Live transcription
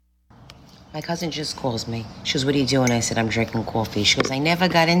My cousin just calls me. She goes, what are you doing? I said, I'm drinking coffee. She goes, I never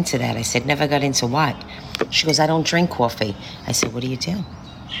got into that. I said, never got into what? She goes, I don't drink coffee. I said, what do you do?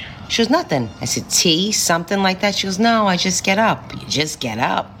 She goes, nothing. I said, tea, something like that? She goes, no, I just get up. You just get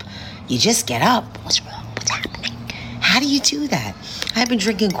up? You just get up? What's wrong? What's happening? How do you do that? I've been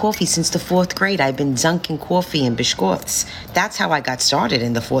drinking coffee since the 4th grade. I've been dunking coffee in biscuits. That's how I got started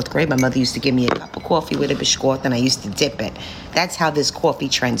in the 4th grade. My mother used to give me a cup of coffee with a biscuit, and I used to dip it. That's how this coffee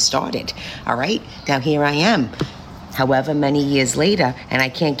trend started, all right? Now here I am, however many years later, and I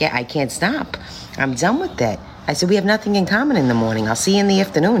can't stop. I'm done with it. I said, we have nothing in common in the morning. I'll see you in the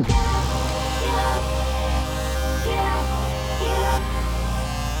afternoon.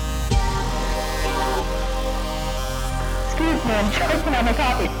 Excuse me, I'm choking on my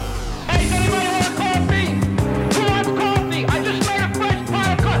coffee. Hey, does anybody want coffee? Who wants coffee? I just made a fresh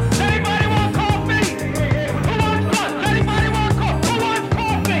pot of coffee. Does anybody want coffee? Who wants coffee? Does anybody want coffee? Who wants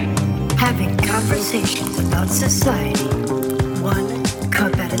coffee? Having conversations about society, one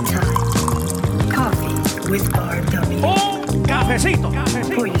cup at a time. Coffee with RW. Un cafecito.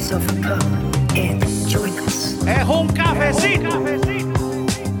 Pour yourself a cup and join us. Es un cafecito.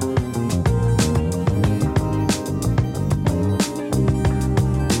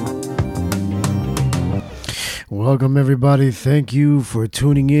 Welcome, everybody. Thank you for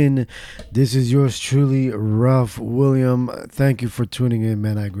tuning in. This is yours truly, Ralph William. Thank you for tuning in,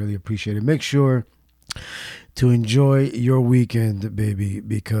 man. I really appreciate it. Make sure to enjoy your weekend, baby,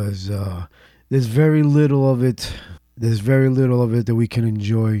 because there's very little of it. There's very little of it that we can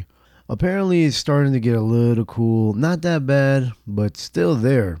enjoy. Apparently, it's starting to get a little cool. Not that bad, but still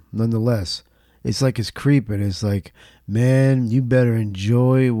there, nonetheless. It's like it's creeping. It's like, man, you better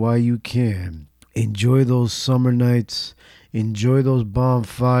enjoy while you can. Enjoy those summer nights. Enjoy those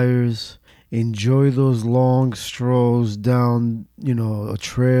bonfires. Enjoy those long strolls down, a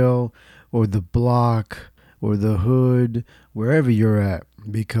trail or the block or the hood, wherever you're at,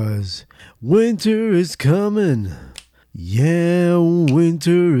 because winter is coming. Yeah,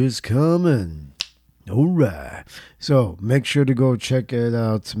 winter is coming. All right. So make sure to go check it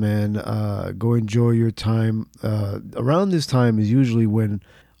out, man. Go enjoy your time. Around this time is usually when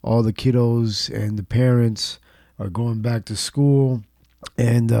all the kiddos and the parents are going back to school,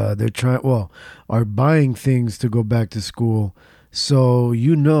 and they're are buying things to go back to school. So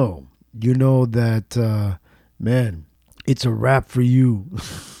you know that, man, it's a wrap for you.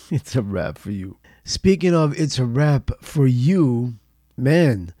 It's a wrap for you. Speaking of it's a wrap for you,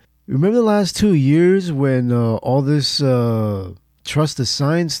 man, remember the last 2 years when all this trust the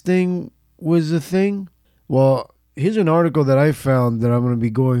science thing was a thing? Well, here's an article that I found that I'm going to be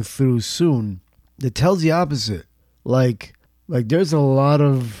going through soon that tells the opposite. Like there's a lot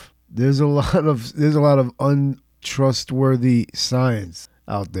of untrustworthy science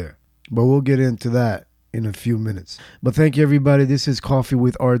out there. But we'll get into that in a few minutes. But thank you, everybody. This is Coffee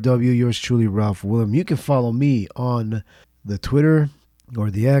with RW. Yours truly, Ralph William. You can follow me on the Twitter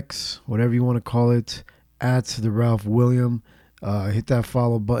or the X, whatever you want to call it, at the Ralph William. Hit that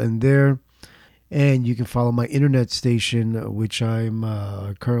follow button there. And you can follow my internet station, which I'm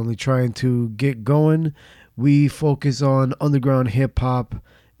currently trying to get going. We focus on underground hip-hop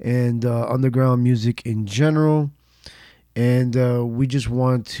and underground music in general. And we just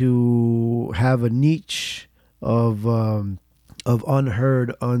want to have a niche of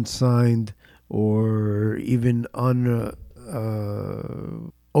unheard, unsigned, or even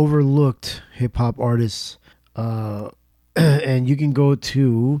overlooked hip-hop artists. And you can go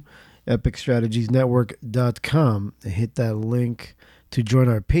to epicstrategiesnetwork.com and hit that link to join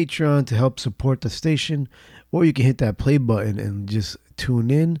our Patreon to help support the station, or you can hit that play button and just tune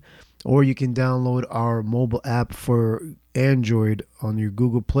in, or you can download our mobile app for Android on your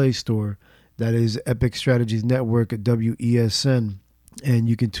Google Play Store. That is Epic Strategies Network, WESN, and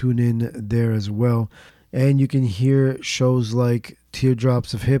you can tune in there as well. And you can hear shows like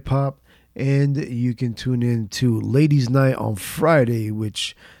Teardrops of Hip Hop, and you can tune in to Ladies Night on Friday,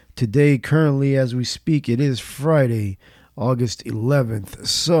 which today, currently, as we speak, it is Friday, August 11th.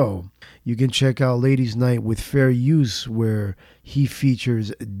 So you can check out Ladies Night with Fair Use, where he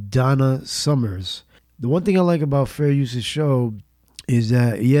features Donna Summers. The one thing I like about Fair Use's show is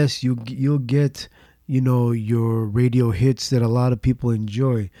that, yes, you'll get, your radio hits that a lot of people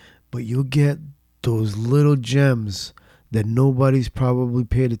enjoy, but you'll get those little gems that nobody's probably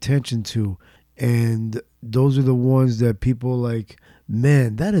paid attention to. And those are the ones that people like,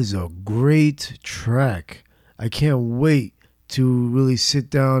 man, that is a great track. I can't wait to really sit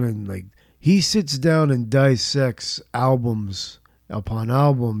down and he sits down and dissects albums upon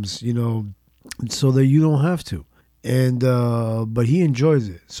albums, so that you don't have to. and but he enjoys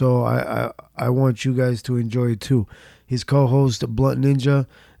it. So I want you guys to enjoy it too. His co-host Blunt Ninja,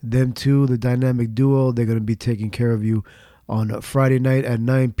 them two, the dynamic duo, they're gonna be taking care of you on Friday night at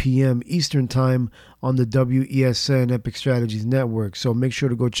 9 p.m. Eastern Time on the WESN Epic Strategies Network. So make sure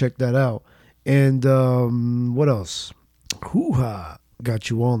to go check that out. And what else? Hoo-ha. Got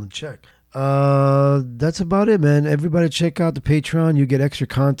you all in check. That's about it, man. Everybody check out the Patreon. You get extra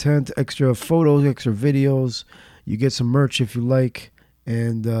content, extra photos, extra videos. You get some merch if you like.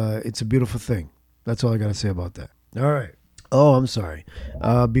 And it's a beautiful thing. That's all I got to say about that. All right. Oh, I'm sorry.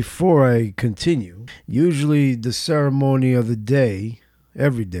 Before I continue, usually the ceremony of the day,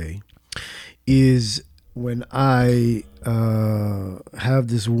 every day, is when I have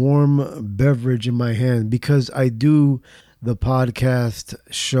this warm beverage in my hand, because I do the podcast,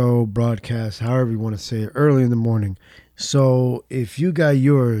 show, broadcast, however you want to say it, early in the morning. So if you got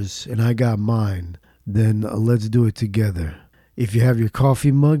yours and I got mine, then let's do it together. If you have your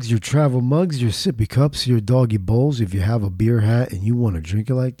coffee mugs, your travel mugs, your sippy cups, your doggy bowls, if you have a beer hat and you want to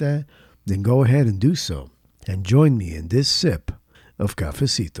drink it like that, then go ahead and do so. And join me in this sip of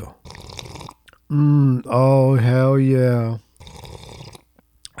cafecito. Oh, hell yeah.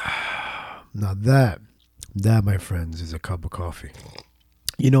 Now that, my friends, is a cup of coffee.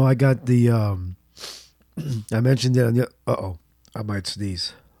 You know, I got the, I mentioned it on the, I might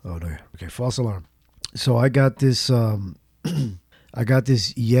sneeze. Oh, no. Okay, false alarm. So I got this, I got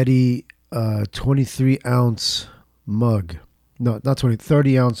this Yeti 23 ounce mug. No, not 20,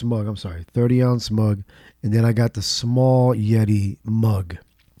 30 ounce mug. I'm sorry, 30 ounce mug. And then I got the small Yeti mug.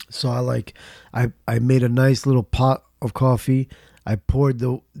 So I made a nice little pot of coffee. I poured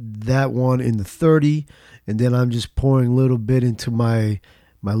that one in the 30, and then I'm just pouring a little bit into my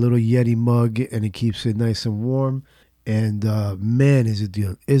little Yeti mug, and it keeps it nice and warm. And man, is it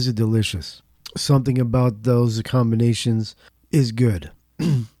delicious. Something about those combinations is good.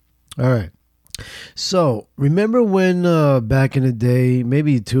 All right. So remember when back in the day,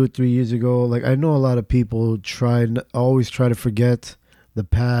 maybe 2 or 3 years ago, like I know a lot of people always try to forget the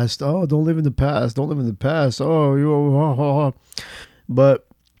past. Oh, don't live in the past. Don't live in the past. Oh, but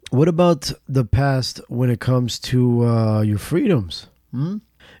what about the past when it comes to your freedoms?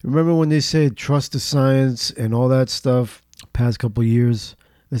 Remember when they said trust the science and all that stuff? Past couple of years,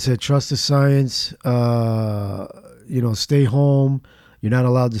 they said trust the science. Stay home. You're not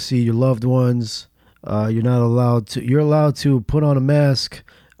allowed to see your loved ones. You're allowed to put on a mask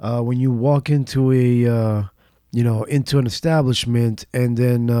when you walk into into an establishment, and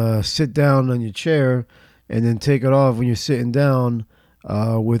then sit down on your chair, and then take it off when you're sitting down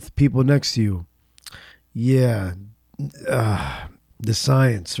with people next to you. Yeah, the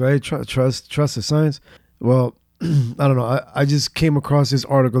science, right? Trust the science. Well, I don't know. I just came across this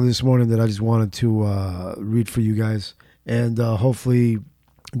article this morning that I just wanted to read for you guys, and hopefully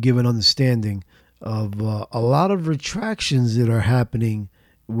give an understanding of a lot of retractions that are happening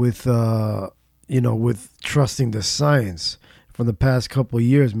with with trusting the science from the past couple of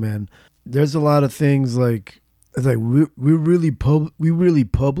years, man. There's a lot of things like we really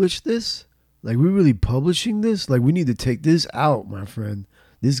published this? Like, we're really publishing this? Like, we need to take this out, my friend.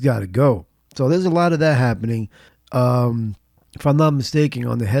 This got to go. So there's a lot of that happening. If I'm not mistaken,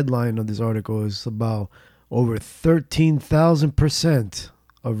 on the headline of this article is about over 13,000%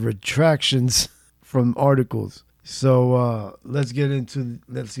 of retractions from articles. So let's get into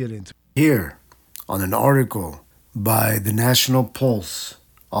here on an article by the National Pulse,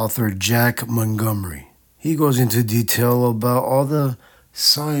 author Jack Montgomery. He goes into detail about all the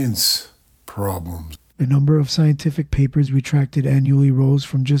science problems. The number of scientific papers retracted annually rose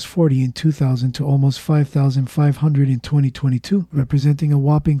from just 40 in 2000 to almost 5,500 in 2022, representing a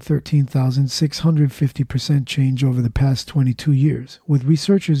whopping 13,650% change over the past 22 years, with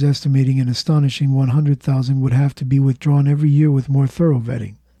researchers estimating an astonishing 100,000 would have to be withdrawn every year with more thorough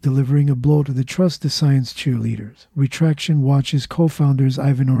vetting, delivering a blow to the trust the science cheerleaders. Retraction Watch's co-founders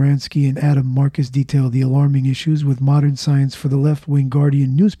Ivan Oransky and Adam Marcus detail the alarming issues with modern science for the left-wing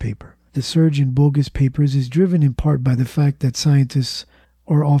Guardian newspaper. The surge in bogus papers is driven in part by the fact that scientists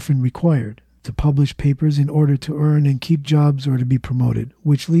are often required to publish papers in order to earn and keep jobs or to be promoted,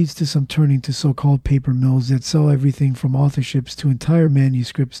 which leads to some turning to so-called paper mills that sell everything from authorships to entire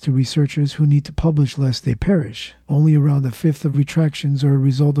manuscripts to researchers who need to publish lest they perish. Only around a fifth of retractions are a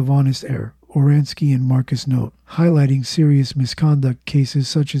result of honest error, Oransky and Marcus note, highlighting serious misconduct cases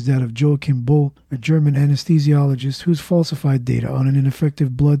such as that of Joachim Bull, a German anesthesiologist whose falsified data on an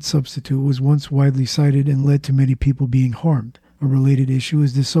ineffective blood substitute was once widely cited and led to many people being harmed. A related issue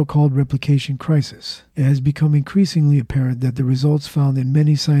is the so-called replication crisis. It has become increasingly apparent that the results found in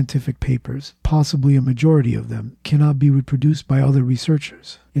many scientific papers, possibly a majority of them, cannot be reproduced by other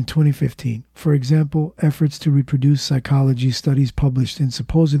researchers. In 2015, for example, efforts to reproduce psychology studies published in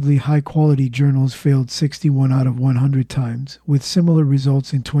supposedly high-quality journals failed 61 out of 100 times, with similar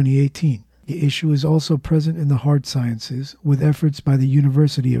results in 2018. The issue is also present in the hard sciences, with efforts by the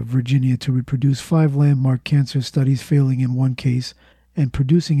University of Virginia to reproduce 5 landmark cancer studies failing in one case and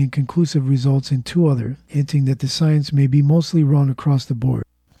producing inconclusive results in 2 others, hinting that the science may be mostly wrong across the board.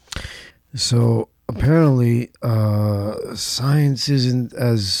 So apparently, science isn't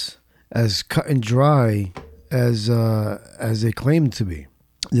as cut and dry as they claim to be.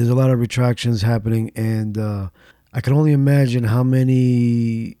 There's a lot of retractions happening, and I can only imagine how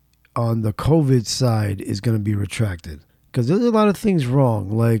many on the COVID side is going to be retracted, because there's a lot of things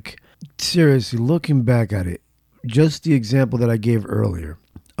wrong. Like, seriously, looking back at it, just the example that I gave earlier.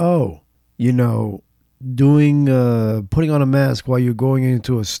 Putting on a mask while you're going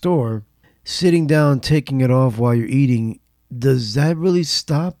into a store, sitting down, taking it off while you're eating, does that really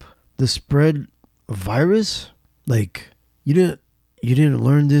stop the spread of virus? Like, you didn't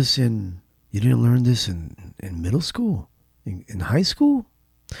learn this in middle school, in high school?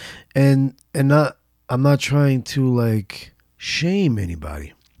 And I'm not trying to like shame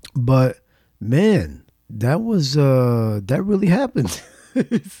anybody, but man, that really happened.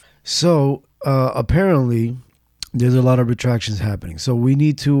 So apparently there's a lot of retractions happening. So we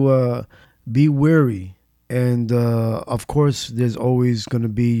need to be wary, and of course there's always going to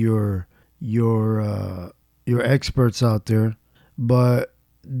be your experts out there, but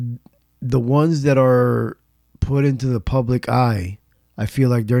the ones that are put into the public eye, I feel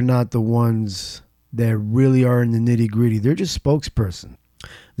like they're not the ones that really are in the nitty gritty. They're just spokespersons.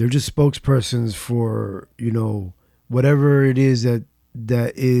 They're just spokespersons for, whatever it is that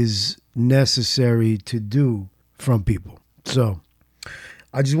is necessary to do from people. So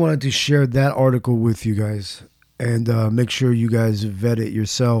I just wanted to share that article with you guys, and make sure you guys vet it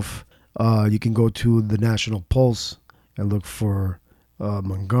yourself. You can go to the National Pulse and look for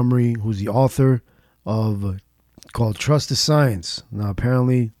Montgomery, who's the author of called Trust the Science. Now,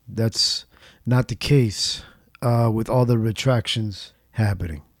 apparently, that's not the case with all the retractions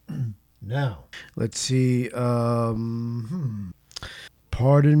happening. Now, let's see. Pardon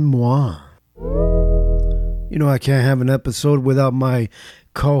moi. I can't have an episode without my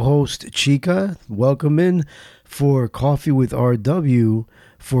co-host, Chica. Welcome in for Coffee with RW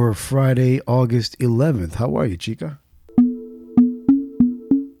for Friday, August 11th. How are you, Chica?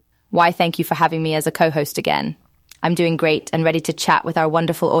 Why, thank you for having me as a co-host again. I'm doing great and ready to chat with our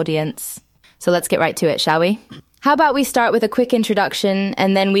wonderful audience. So let's get right to it, shall we? How about we start with a quick introduction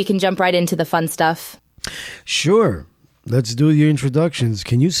and then we can jump right into the fun stuff? Sure. Let's do your introductions.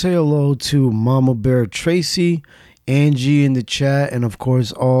 Can you say hello to Mama Bear Tracy, Angie in the chat, and of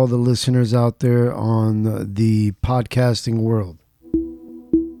course all the listeners out there on the podcasting world?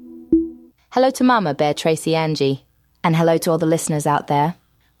 Hello to Mama Bear Tracy, Angie. And hello to all the listeners out there.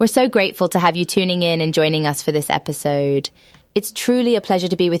 We're so grateful to have you tuning in and joining us for this episode. It's truly a pleasure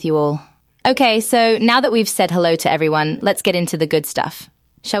to be with you all. Okay, so now that we've said hello to everyone, let's get into the good stuff.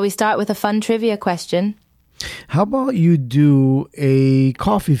 Shall we start with a fun trivia question? How about you do a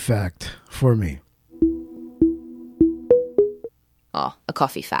coffee fact for me? Oh, a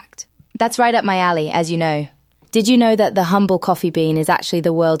coffee fact. That's right up my alley, as you know. Did you know that the humble coffee bean is actually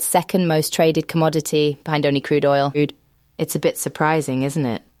the world's second most traded commodity behind only crude oil? It's a bit surprising, isn't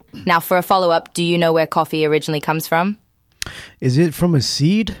it? Now, for a follow-up, do you know where coffee originally comes from? Is it from a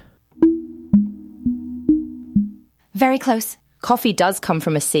seed? Very close. Coffee does come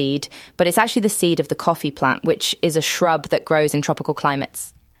from a seed, but it's actually the seed of the coffee plant, which is a shrub that grows in tropical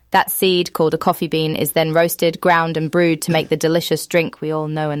climates. That seed, called a coffee bean, is then roasted, ground, and brewed to make the delicious drink we all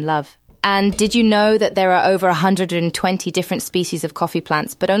know and love. And did you know that there are over 120 different species of coffee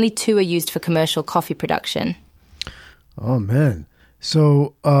plants, but only 2 are used for commercial coffee production? Oh, man.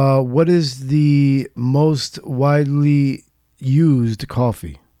 So, what is the most widely used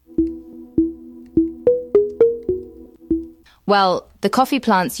coffee? Well, the coffee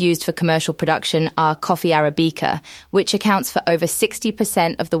plants used for commercial production are coffee Arabica, which accounts for over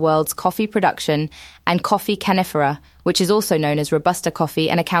 60% of the world's coffee production, and coffee Canifera, which is also known as Robusta coffee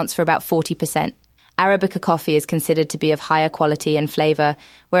and accounts for about 40%. Arabica coffee is considered to be of higher quality and flavor,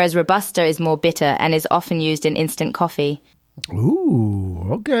 whereas Robusta is more bitter and is often used in instant coffee. Ooh,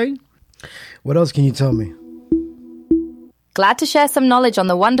 okay. What else can you tell me? Glad to share some knowledge on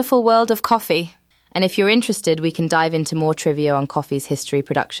the wonderful world of coffee. And if you're interested, we can dive into more trivia on coffee's history,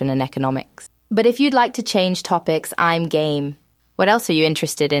 production, and economics. But if you'd like to change topics, I'm game. What else are you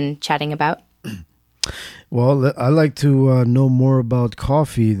interested in chatting about? Well, I like to know more about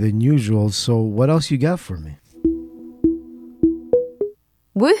coffee than usual, so what else you got for me?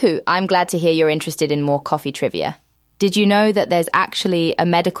 Woohoo! I'm glad to hear you're interested in more coffee trivia. Did you know that there's actually a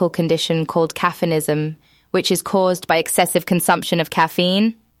medical condition called caffeinism, which is caused by excessive consumption of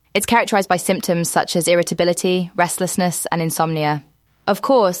caffeine? It's characterized by symptoms such as irritability, restlessness, and insomnia. Of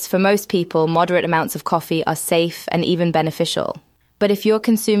course, for most people, moderate amounts of coffee are safe and even beneficial. But if you're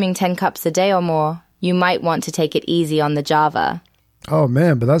consuming 10 cups a day or more, you might want to take it easy on the Java. Oh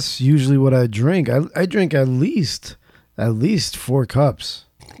man, but that's usually what I drink. I drink at least 4 cups.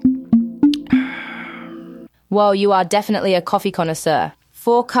 Well, you are definitely a coffee connoisseur.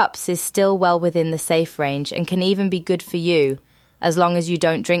 4 cups is still well within the safe range and can even be good for you, as long as you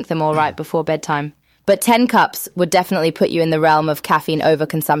don't drink them all right before bedtime. But 10 cups would definitely put you in the realm of caffeine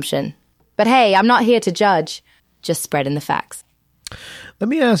overconsumption. But hey, I'm not here to judge, just spreading the facts. Let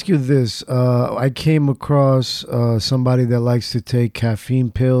me ask you this. I came across somebody that likes to take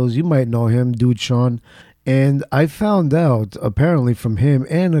caffeine pills. You might know him, Dude Sean. And I found out, apparently from him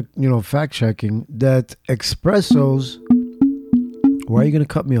and, fact checking, that espressos... Why are you going to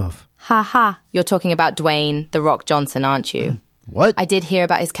cut me off? Ha ha. You're talking about Dwayne The Rock Johnson, aren't you? What? I did hear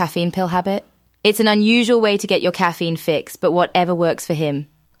about his caffeine pill habit. It's an unusual way to get your caffeine fix, but whatever works for him.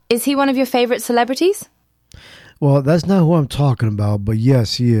 Is he one of your favorite celebrities? Well, that's not who I'm talking about, but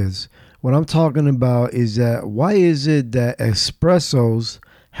yes, he is. What I'm talking about is that why is it that espressos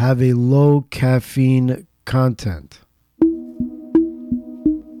have a low caffeine content?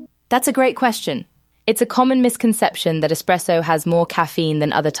 That's a great question. It's a common misconception that espresso has more caffeine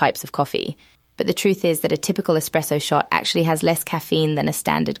than other types of coffee. But the truth is that a typical espresso shot actually has less caffeine than a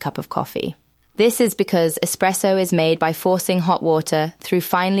standard cup of coffee. This is because espresso is made by forcing hot water through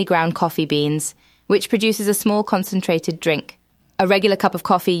finely ground coffee beans, which produces a small concentrated drink. A regular cup of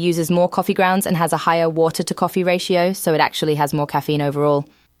coffee uses more coffee grounds and has a higher water-to-coffee ratio, so it actually has more caffeine overall.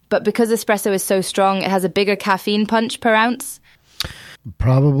 But because espresso is so strong, it has a bigger caffeine punch per ounce.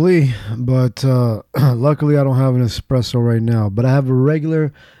 Probably, but luckily I don't have an espresso right now. But I have a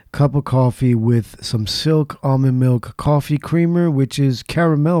regular cup of coffee with some Silk almond milk coffee creamer, which is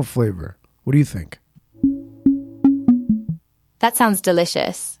caramel flavor. What do you think? That sounds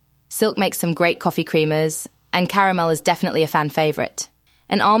delicious. Silk makes some great coffee creamers, and caramel is definitely a fan favorite.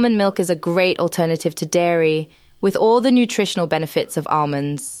 And almond milk is a great alternative to dairy, with all the nutritional benefits of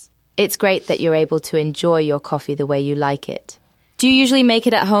almonds. It's great that you're able to enjoy your coffee the way you like it. Do you usually make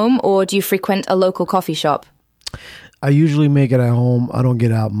it at home, or do you frequent a local coffee shop? I usually make it at home. I don't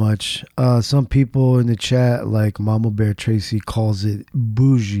get out much. Some people in the chat, like Mama Bear Tracy, calls it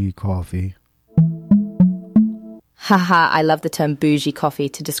bougie coffee. Haha, I love the term bougie coffee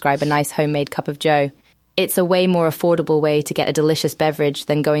to describe a nice homemade cup of joe. It's a way more affordable way to get a delicious beverage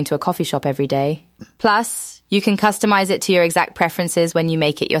than going to a coffee shop every day. Plus, you can customize it to your exact preferences when you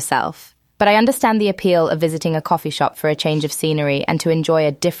make it yourself. But I understand the appeal of visiting a coffee shop for a change of scenery and to enjoy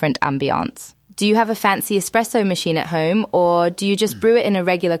a different ambiance. Do you have a fancy espresso machine at home, or do you just brew it in a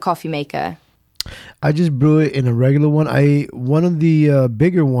regular coffee maker? I just brew it in a regular one. One of the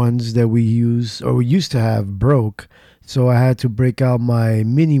bigger ones that we used to have broke, so I had to break out my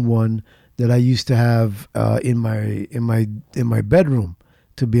mini one that I used to have in my bedroom,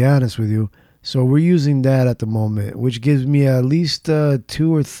 to be honest with you. So we're using that at the moment, which gives me at least 2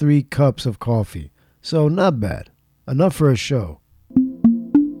 or 3 cups of coffee. So not bad. Enough for a show.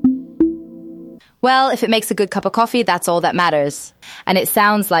 Well, if it makes a good cup of coffee, that's all that matters. And it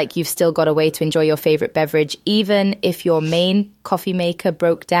sounds like you've still got a way to enjoy your favorite beverage, even if your main coffee maker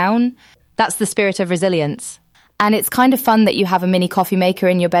broke down. That's the spirit of resilience. And it's kind of fun that you have a mini coffee maker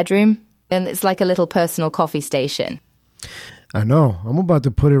in your bedroom, and it's like a little personal coffee station. I know. I'm about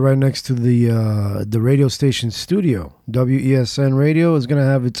to put it right next to the radio station studio. WESN Radio is going to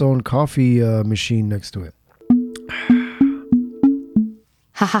have its own coffee machine next to it.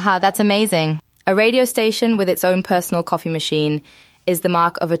 Ha ha ha, that's amazing. A radio station with its own personal coffee machine is the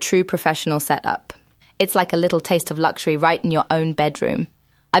mark of a true professional setup. It's like a little taste of luxury right in your own bedroom.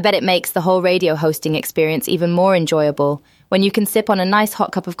 I bet it makes the whole radio hosting experience even more enjoyable when you can sip on a nice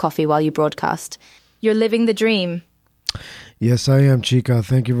hot cup of coffee while you broadcast. You're living the dream. Yes, I am, Chica.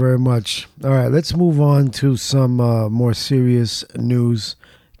 Thank you very much. All right, let's move on to some more serious news.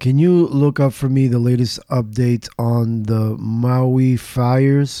 Can you look up for me the latest update on the Maui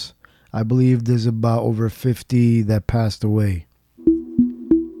fires? I believe there's about over 50 that passed away.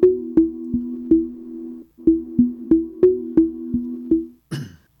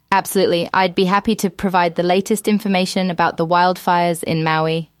 Absolutely. I'd be happy to provide the latest information about the wildfires in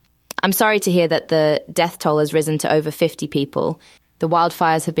Maui. I'm sorry to hear that the death toll has risen to over 50 people. The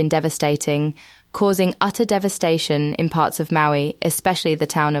wildfires have been devastating, causing utter devastation in parts of Maui, especially the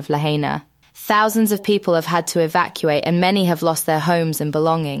town of Lahaina. Thousands of people have had to evacuate and many have lost their homes and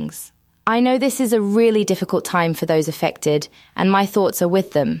belongings. I know this is a really difficult time for those affected, and my thoughts are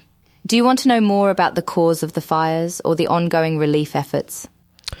with them. Do you want to know more about the cause of the fires or the ongoing relief efforts?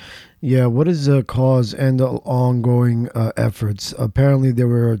 Yeah, what is the cause and the ongoing efforts? Apparently, there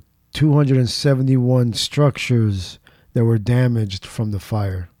were 271 structures that were damaged from the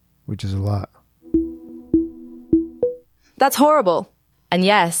fire, which is a lot. That's horrible. And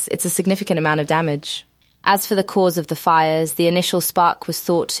yes, it's a significant amount of damage. As for the cause of the fires, the initial spark was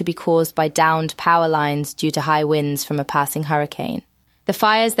thought to be caused by downed power lines due to high winds from a passing hurricane. The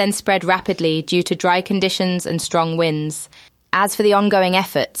fires then spread rapidly due to dry conditions and strong winds. As for the ongoing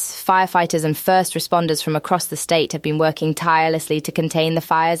efforts, firefighters and first responders from across the state have been working tirelessly to contain the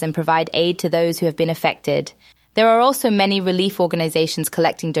fires and provide aid to those who have been affected. There are also many relief organizations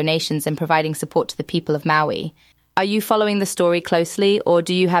collecting donations and providing support to the people of Maui. Are you following the story closely, or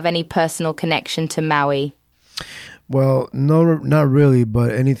do you have any personal connection to Maui? Well, no, not really,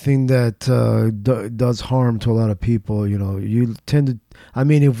 but anything that does harm to a lot of people, you tend to... I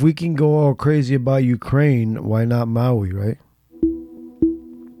mean, if we can go all crazy about Ukraine, why not Maui, right?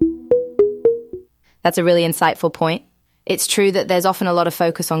 That's a really insightful point. It's true that there's often a lot of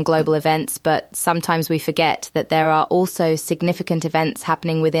focus on global events, but sometimes we forget that there are also significant events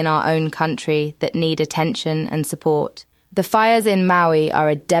happening within our own country that need attention and support. The fires in Maui are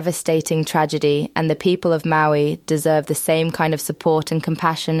a devastating tragedy, and the people of Maui deserve the same kind of support and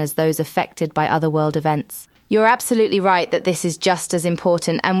compassion as those affected by other world events. You're absolutely right that this is just as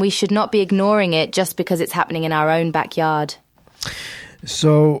important, and we should not be ignoring it just because it's happening in our own backyard.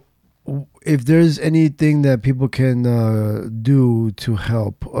 So, if there's anything that people can do to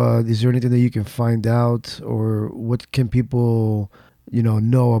help, is there anything that you can find out, or what can people,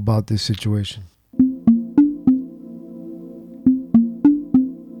 know about this situation?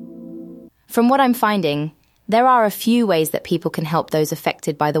 From what I'm finding, there are a few ways that people can help those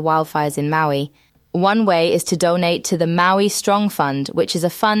affected by the wildfires in Maui. One way is to donate to the Maui Strong Fund, which is a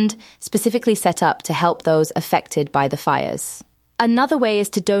fund specifically set up to help those affected by the fires. Another way is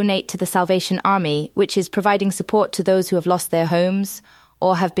to donate to the Salvation Army, which is providing support to those who have lost their homes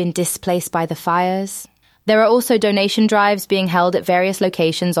or have been displaced by the fires. There are also donation drives being held at various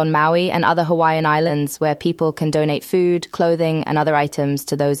locations on Maui and other Hawaiian islands where people can donate food, clothing, and other items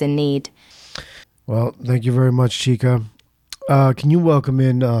to those in need. Well, thank you very much, Chica. Can you welcome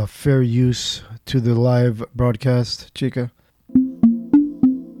in Fair Use to the live broadcast, Chica?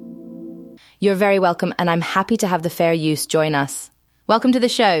 You're very welcome, and I'm happy to have the Fair Use join us. Welcome to the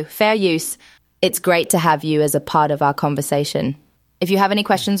show, Fair Use. It's great to have you as a part of our conversation. If you have any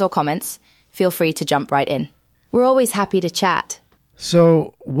questions or comments, feel free to jump right in. We're always happy to chat.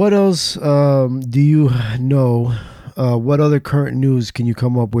 So, what else do you know? What other current news can you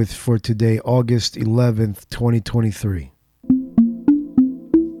come up with for today, August 11th, 2023?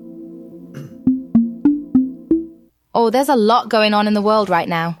 Oh, there's a lot going on in the world right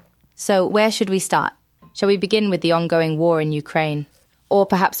now. So where should we start? Shall we begin with the ongoing war in Ukraine? Or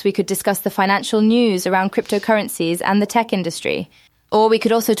perhaps we could discuss the financial news around cryptocurrencies and the tech industry. Or we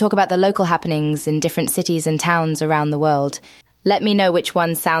could also talk about the local happenings in different cities and towns around the world. Let me know which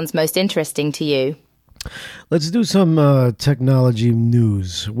one sounds most interesting to you. Let's do some technology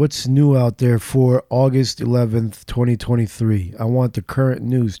news. What's new out there for August 11th, 2023? I want the current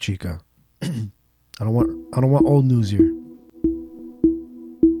news, Chica. I don't want old news here.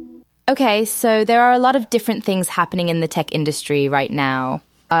 Okay, so there are a lot of different things happening in the tech industry right now.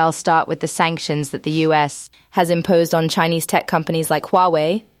 I'll start with the sanctions that the US has imposed on Chinese tech companies like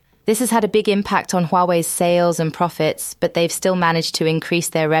Huawei. This has had a big impact on Huawei's sales and profits, but they've still managed to increase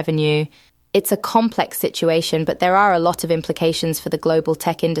their revenue. It's a complex situation, but there are a lot of implications for the global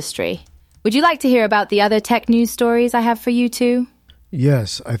tech industry. Would you like to hear about the other tech news stories I have for you too?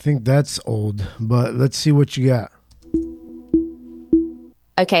 Yes, I think that's old, but let's see what you got.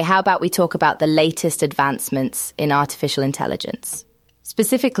 Okay, how about we talk about the latest advancements in artificial intelligence?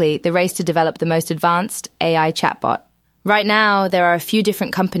 Specifically, the race to develop the most advanced AI chatbot. Right now, there are a few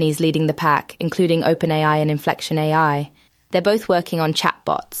different companies leading the pack, including OpenAI and Inflection AI. They're both working on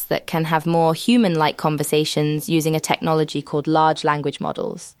chatbots that can have more human-like conversations using a technology called large language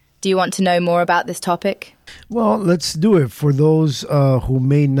models. Do you want to know more about this topic? Well, let's do it for those who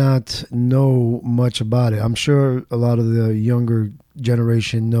may not know much about it. I'm sure a lot of the younger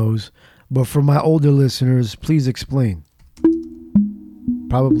generation knows, but for my older listeners, please explain.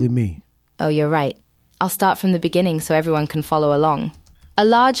 Probably me. Oh, you're right. I'll start from the beginning so everyone can follow along. A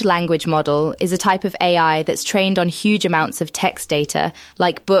large language model is a type of AI that's trained on huge amounts of text data,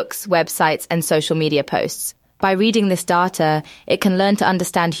 like books, websites, and social media posts. By reading this data, it can learn to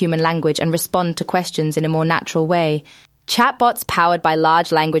understand human language and respond to questions in a more natural way. Chatbots powered by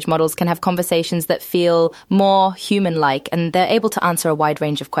large language models can have conversations that feel more human-like, and they're able to answer a wide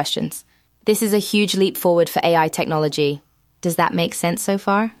range of questions. This is a huge leap forward for AI technology. Does that make sense so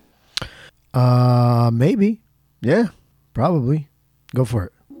far? Maybe. Yeah, probably. Go for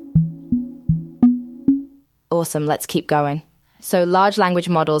it. Awesome, let's keep going. So large language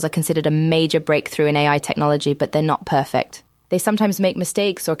models are considered a major breakthrough in AI technology, but they're not perfect. They sometimes make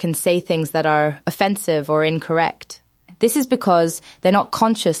mistakes or can say things that are offensive or incorrect. This is because they're not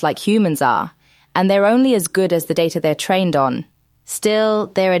conscious like humans are, and they're only as good as the data they're trained on. Still,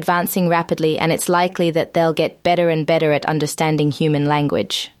 they're advancing rapidly, and it's likely that they'll get better and better at understanding human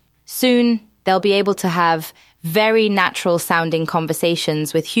language. Soon, they'll be able to have very natural-sounding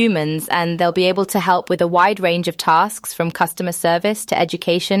conversations with humans, and they'll be able to help with a wide range of tasks from customer service to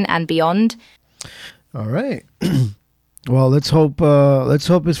education and beyond. All right. Well, let's hope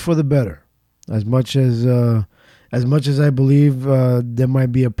it's for the better. As much as I believe there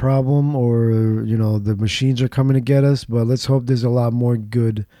might be a problem, or the machines are coming to get us, but let's hope there's a lot more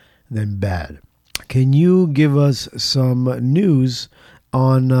good than bad. Can you give us some news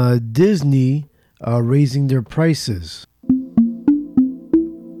on Disney raising their prices?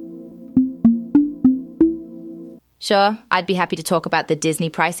 Sure, I'd be happy to talk about the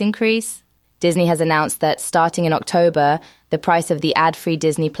Disney price increase. Disney has announced that starting in October, the price of the ad-free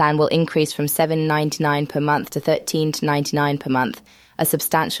Disney plan will increase from $7.99 per month to $13.99 per month, a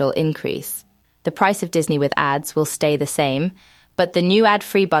substantial increase. The price of Disney with ads will stay the same, but the new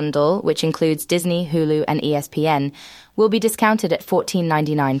ad-free bundle, which includes Disney, Hulu, and ESPN, will be discounted at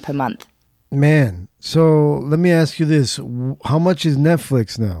 $14.99 per month. Man, so let me ask you this. How much is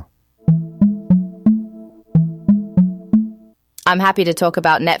Netflix now? I'm happy to talk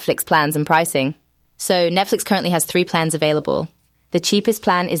about Netflix plans and pricing. So Netflix currently has 3 plans available. The cheapest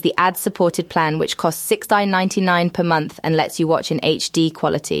plan is the ad-supported plan, which costs $6.99 per month and lets you watch in HD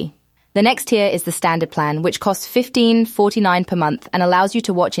quality. The next tier is the standard plan, which costs $15.49 per month and allows you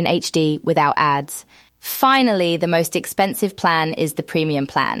to watch in HD without ads. Finally, the most expensive plan is the premium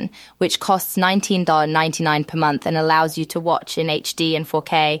plan, which costs $19.99 per month and allows you to watch in HD and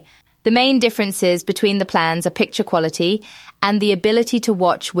 4K. The main differences between the plans are picture quality and the ability to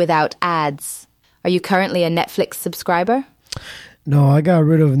watch without ads. Are you currently a Netflix subscriber? No, I got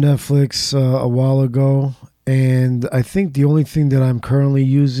rid of Netflix a while ago, and I think the only thing that I'm currently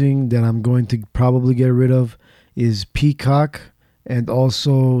using that I'm going to probably get rid of is Peacock and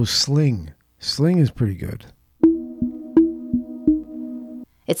also Sling. Sling is pretty good.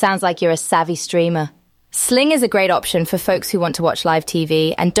 It sounds like you're a savvy streamer. Sling is a great option for folks who want to watch live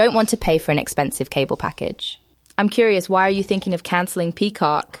TV and don't want to pay for an expensive cable package. I'm curious, why are you thinking of cancelling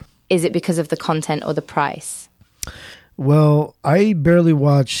Peacock? Is it because of the content or the price? Well, I barely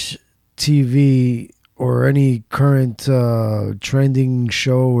watch TV or any current trending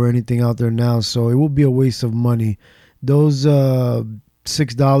show or anything out there now, so it will be a waste of money. Those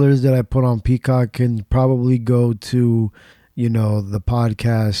 $6 that I put on Peacock can probably go to, the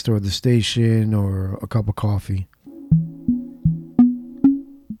podcast or the station or a cup of coffee.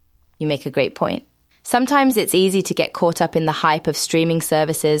 You make a great point. Sometimes it's easy to get caught up in the hype of streaming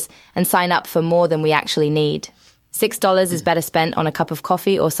services and sign up for more than we actually need. $6 is better spent on a cup of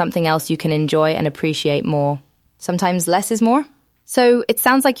coffee or something else you can enjoy and appreciate more. Sometimes less is more. So it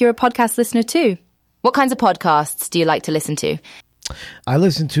sounds like you're a podcast listener too. What kinds of podcasts do you like to listen to? I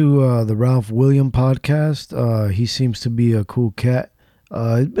listen to the Ralph William podcast. He seems to be a cool cat.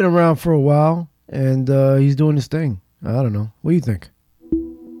 He's been around for a while, and he's doing his thing. I don't know. What do you think?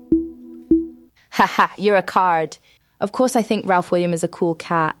 Haha, you're a card. Of course, I think Ralph William is a cool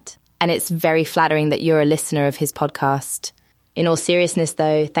cat, and it's very flattering that you're a listener of his podcast. In all seriousness,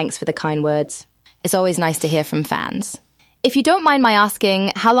 though, thanks for the kind words. It's always nice to hear from fans. If you don't mind my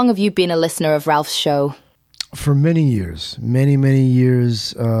asking, how long have you been a listener of Ralph's show? For many years. Many, many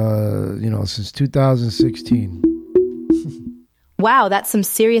years, since 2016. Wow, that's some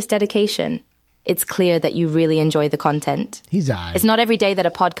serious dedication. It's clear that you really enjoy the content. He's aight. It's not every day that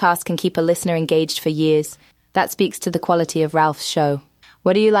a podcast can keep a listener engaged for years. That speaks to the quality of Ralph's show.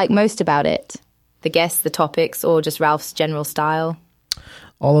 What do you like most about it? The guests, the topics, or just Ralph's general style?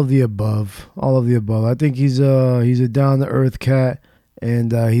 All of the above. All of the above. I think he's a down-to-earth cat,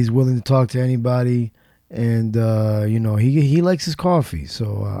 and he's willing to talk to anybody. And, he likes his coffee.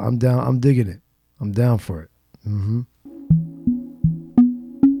 So I'm down. I'm digging it. I'm down for it. Mm-hmm.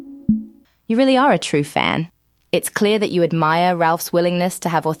 You really are a true fan. It's clear that you admire Ralph's willingness to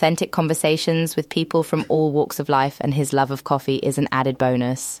have authentic conversations with people from all walks of life, and his love of coffee is an added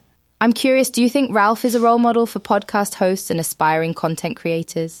bonus. I'm curious, do you think Ralph is a role model for podcast hosts and aspiring content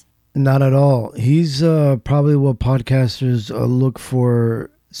creators? Not at all. He's probably what podcasters look for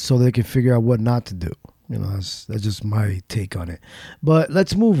so they can figure out what not to do. That's just my take on it. But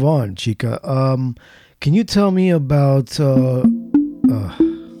let's move on, Chica. Can you tell me about... Ha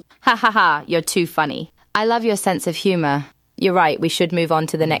ha ha, you're too funny. I love your sense of humor. You're right, we should move on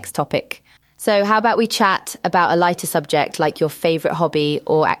to the next topic. So how about we chat about a lighter subject like your favorite hobby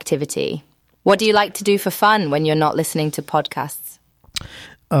or activity? What do you like to do for fun when you're not listening to podcasts?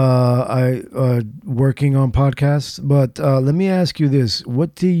 I working on podcasts, but let me ask you this.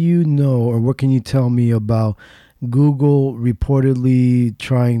 What do you know, or what can you tell me about Google reportedly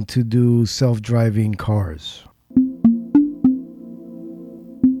trying to do self-driving cars?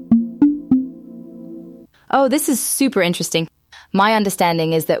 Oh, this is super interesting. My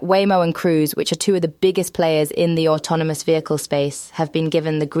understanding is that Waymo and Cruise, which are two of the biggest players in the autonomous vehicle space, have been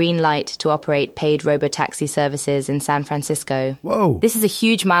given the green light to operate paid robotaxi services in San Francisco. Whoa. This is a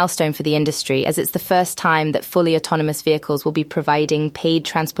huge milestone for the industry, as it's the first time that fully autonomous vehicles will be providing paid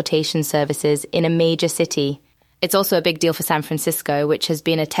transportation services in a major city. It's also a big deal for San Francisco, which has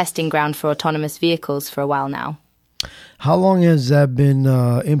been a testing ground for autonomous vehicles for a while now. How long has that been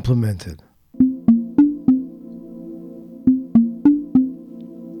implemented?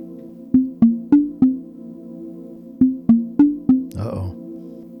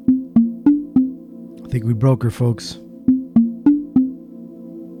 I think we broke her, folks.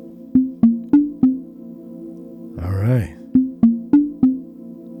 All right.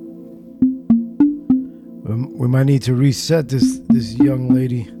 We might need to reset this young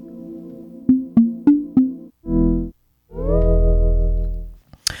lady.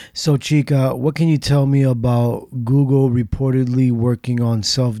 So, Chica, what can you tell me about Google reportedly working on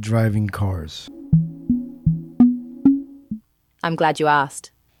self-driving cars? I'm glad you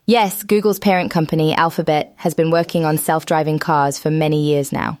asked. Yes, Google's parent company, Alphabet, has been working on self-driving cars for many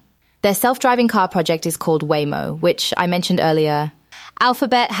years now. Their self-driving car project is called Waymo, which I mentioned earlier.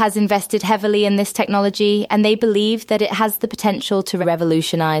 Alphabet has invested heavily in this technology, and they believe that it has the potential to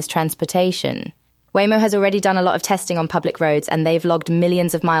revolutionize transportation. Waymo has already done a lot of testing on public roads, and they've logged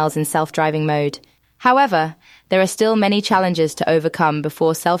millions of miles in self-driving mode. However, there are still many challenges to overcome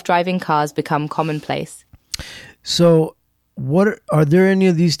before self-driving cars become commonplace. So, are there any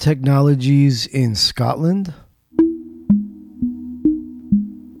of these technologies in Scotland?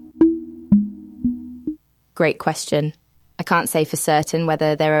 Great question. I can't say for certain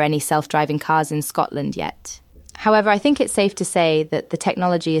whether there are any self-driving cars in Scotland yet. However, I think it's safe to say that the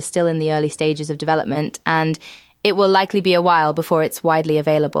technology is still in the early stages of development, and it will likely be a while before it's widely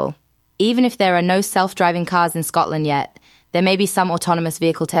available. Even if there are no self-driving cars in Scotland yet, there may be some autonomous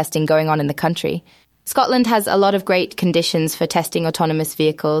vehicle testing going on in the country. Scotland has a lot of great conditions for testing autonomous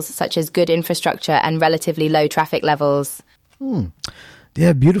vehicles, such as good infrastructure and relatively low traffic levels. They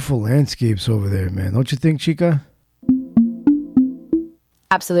have beautiful landscapes over there, man. Don't you think, Chica?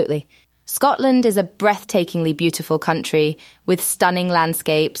 Absolutely. Scotland is a breathtakingly beautiful country with stunning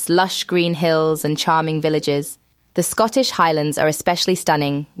landscapes, lush green hills, and charming villages. The Scottish Highlands are especially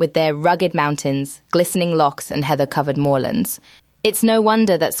stunning, with their rugged mountains, glistening lochs, and heather-covered moorlands. It's no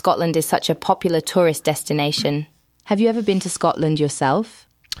wonder that Scotland is such a popular tourist destination. Have you ever been to Scotland yourself?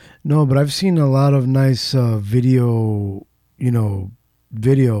 No, but I've seen a lot of nice video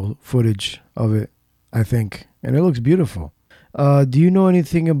footage of it, I think. And it looks beautiful. Do you know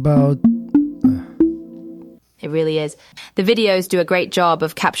anything about... It really is. The videos do a great job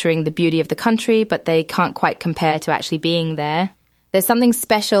of capturing the beauty of the country, but they can't quite compare to actually being there. There's something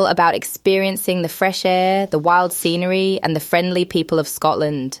special about experiencing the fresh air, the wild scenery, and the friendly people of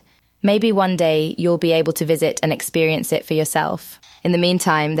Scotland. Maybe one day you'll be able to visit and experience it for yourself. In the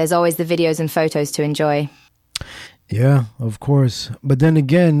meantime, there's always the videos and photos to enjoy. Yeah, of course. But then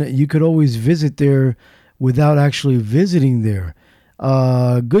again, you could always visit there without actually visiting there.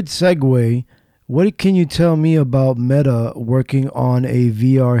 Good segue. What can you tell me about Meta working on a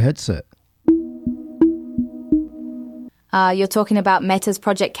VR headset? You're talking about Meta's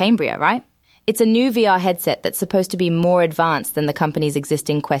Project Cambria, right? It's a new VR headset that's supposed to be more advanced than the company's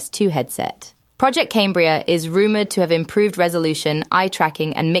existing Quest 2 headset. Project Cambria is rumored to have improved resolution, eye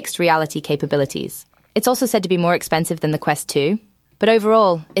tracking, and mixed reality capabilities. It's also said to be more expensive than the Quest 2. But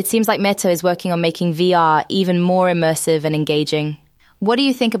overall, it seems like Meta is working on making VR even more immersive and engaging. What do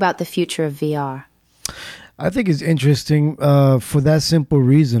you think about the future of VR? I think it's interesting for that simple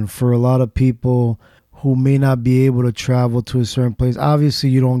reason. For a lot of people who may not be able to travel to a certain place, obviously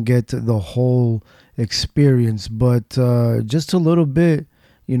you don't get the whole experience, but just a little bit,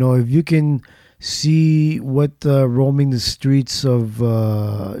 if you can see what roaming the streets of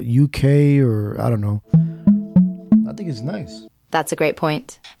UK, or I don't know, I think it's nice. That's a great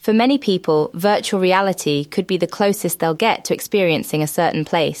point. For many people, virtual reality could be the closest they'll get to experiencing a certain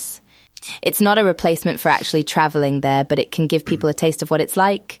place. It's not a replacement for actually traveling there, but it can give people a taste of what it's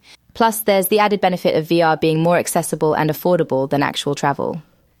like. Plus, there's the added benefit of VR being more accessible and affordable than actual travel.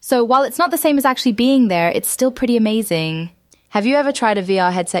 So while it's not the same as actually being there, it's still pretty amazing. Have you ever tried a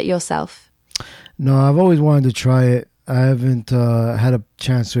VR headset yourself? No, I've always wanted to try it. I haven't had a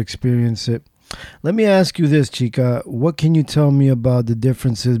chance to experience it. Let me ask you this, Chica. What can you tell me about the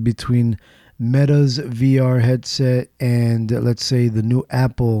differences between Meta's VR headset and, let's say, the new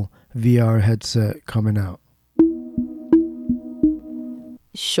Apple VR headset coming out?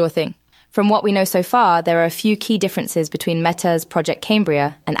 Sure thing. From what we know so far, there are a few key differences between Meta's Project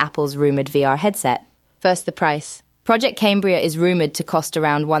Cambria and Apple's rumoured VR headset. First, the price. Project Cambria is rumoured to cost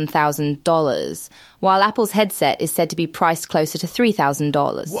around $1,000, while Apple's headset is said to be priced closer to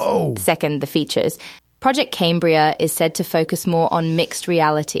 $3,000. Whoa! Second, the features. Project Cambria is said to focus more on mixed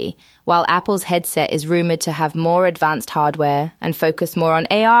reality, while Apple's headset is rumoured to have more advanced hardware and focus more on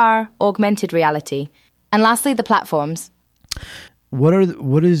AR, augmented reality. And lastly, the platforms. What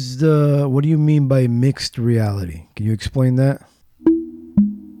do you mean by mixed reality? Can you explain that?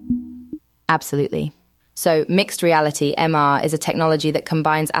 Absolutely. So mixed reality, MR, is a technology that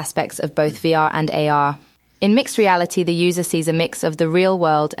combines aspects of both VR and AR. In mixed reality, the user sees a mix of the real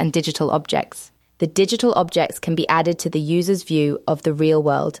world and digital objects. The digital objects can be added to the user's view of the real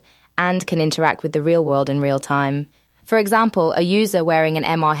world and can interact with the real world in real time. For example, a user wearing an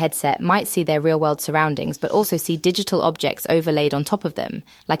MR headset might see their real-world surroundings, but also see digital objects overlaid on top of them,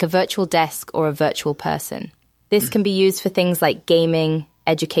 like a virtual desk or a virtual person. This can be used for things like gaming,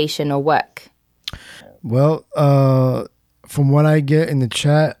 education, or work. Well, from what I get in the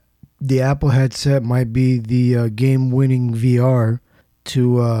chat, the Apple headset might be the game-winning VR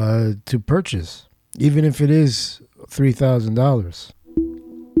to purchase, even if it is $3,000.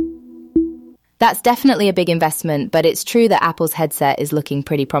 That's definitely a big investment, but it's true that Apple's headset is looking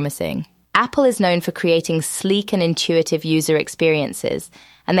pretty promising. Apple is known for creating sleek and intuitive user experiences,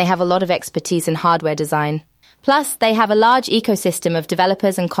 and they have a lot of expertise in hardware design. Plus, they have a large ecosystem of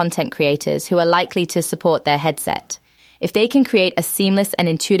developers and content creators who are likely to support their headset. If they can create a seamless and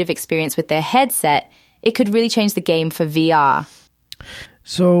intuitive experience with their headset, it could really change the game for VR.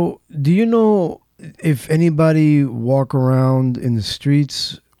 So, do you know if anybody walk around in the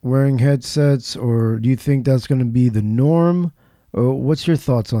streets wearing headsets, or do you think that's going to be the norm? Or what's your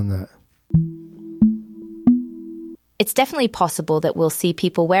thoughts on that? It's definitely possible that we'll see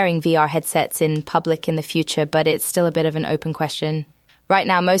people wearing VR headsets in public in the future, but it's still a bit of an open question. Right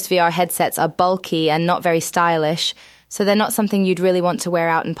now, most VR headsets are bulky and not very stylish, so they're not something you'd really want to wear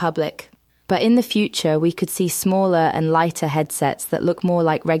out in public. But in the future, we could see smaller and lighter headsets that look more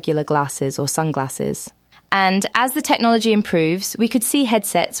like regular glasses or sunglasses. And as the technology improves, we could see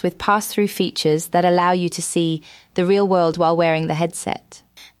headsets with pass-through features that allow you to see the real world while wearing the headset.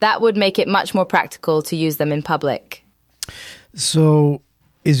 That would make it much more practical to use them in public. So,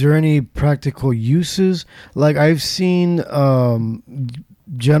 is there any practical uses? Like, I've seen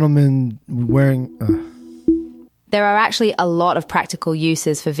gentlemen wearing... There are actually a lot of practical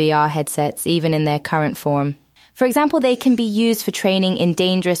uses for VR headsets, even in their current form. For example, they can be used for training in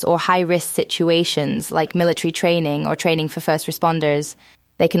dangerous or high-risk situations, like military training or training for first responders.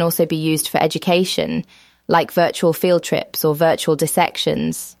 They can also be used for education, like virtual field trips or virtual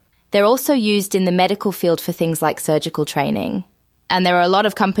dissections. They're also used in the medical field for things like surgical training. And there are a lot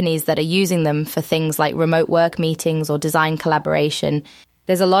of companies that are using them for things like remote work meetings or design collaboration.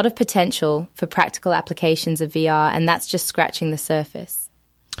 There's a lot of potential for practical applications of VR, and that's just scratching the surface.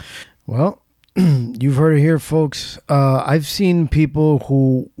 Well, you've heard it here, folks. I've seen people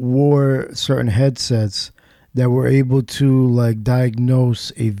who wore certain headsets that were able to like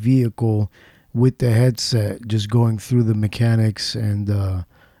diagnose a vehicle with the headset, just going through the mechanics and,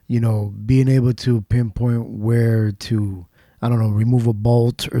 being able to pinpoint where to, I don't know, remove a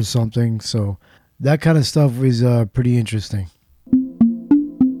bolt or something. So that kind of stuff is pretty interesting.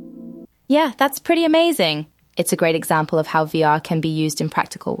 Yeah, that's pretty amazing. It's a great example of how VR can be used in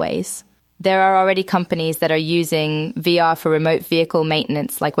practical ways. There are already companies that are using VR for remote vehicle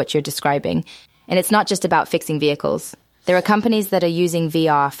maintenance, like what you're describing. And it's not just about fixing vehicles. There are companies that are using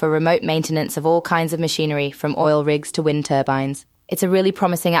VR for remote maintenance of all kinds of machinery, from oil rigs to wind turbines. It's a really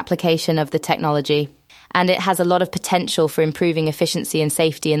promising application of the technology, and it has a lot of potential for improving efficiency and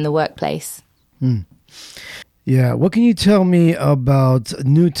safety in the workplace. Yeah, what can you tell me about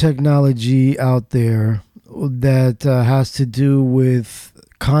new technology out there that has to do with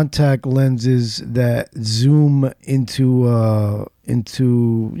contact lenses that zoom into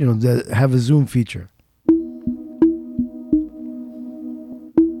that have a zoom feature?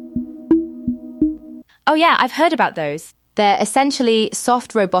 Oh yeah, I've heard about those. They're essentially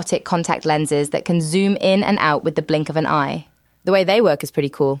soft robotic contact lenses that can zoom in and out with the blink of an eye. The way they work is pretty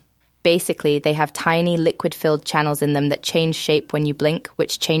cool. Basically, they have tiny liquid-filled channels in them that change shape when you blink,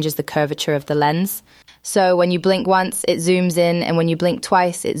 which changes the curvature of the lens. So when you blink once, it zooms in, and when you blink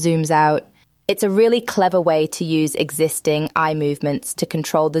twice, it zooms out. It's a really clever way to use existing eye movements to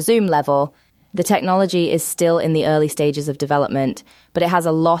control the zoom level. The technology is still in the early stages of development, but it has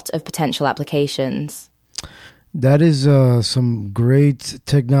a lot of potential applications. That is some great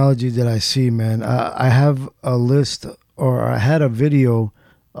technology that I see, man. I have a list, or I had a video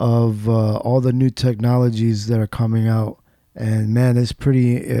of all the new technologies that are coming out, and man, it's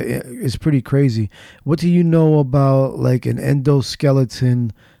pretty crazy. What do you know about like an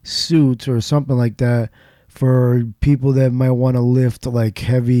endoskeleton suit or something like that for people that might want to lift like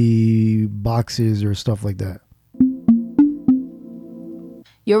heavy boxes or stuff like that?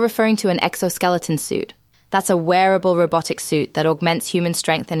 You're referring to an exoskeleton suit. That's a wearable robotic suit that augments human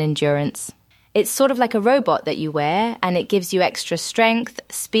strength and endurance. It's sort of like a robot that you wear, and it gives you extra strength,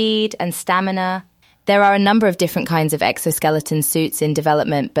 speed, and stamina. There are a number of different kinds of exoskeleton suits in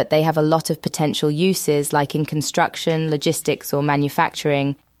development, but they have a lot of potential uses, like in construction, logistics, or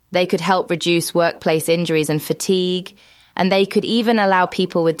manufacturing. They could help reduce workplace injuries and fatigue, and they could even allow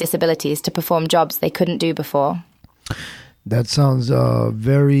people with disabilities to perform jobs they couldn't do before. That sounds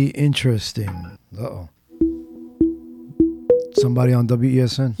very interesting. Uh-oh. Somebody on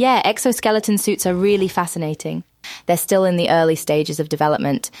WESN? Yeah, exoskeleton suits are really fascinating. They're still in the early stages of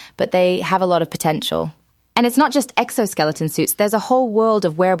development, but they have a lot of potential. And it's not just exoskeleton suits. There's a whole world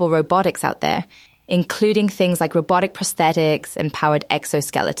of wearable robotics out there, including things like robotic prosthetics and powered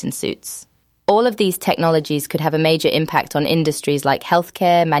exoskeleton suits. All of these technologies could have a major impact on industries like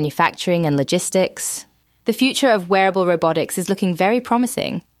healthcare, manufacturing, and logistics. The future of wearable robotics is looking very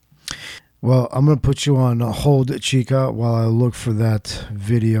promising. Well, I'm going to put you on hold, Chica, while I look for that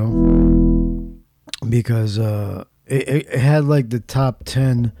video, because it had like the top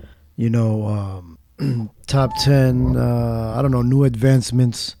 10, top 10, new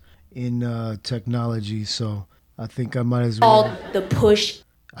advancements in technology. So I think I might as well. All the push.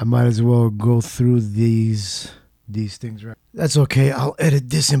 I might as well go through these things, right? That's okay. I'll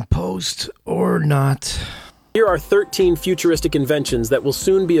edit this in post or not. Here are 13 futuristic inventions that will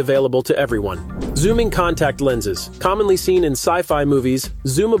soon be available to everyone. Zooming contact lenses. Commonly seen in sci-fi movies,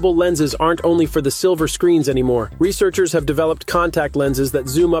 zoomable lenses aren't only for the silver screens anymore. Researchers have developed contact lenses that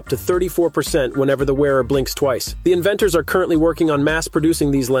zoom up to 34% whenever the wearer blinks twice. The inventors are currently working on mass-producing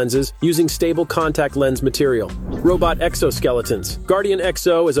these lenses using stable contact lens material. Robot exoskeletons. Guardian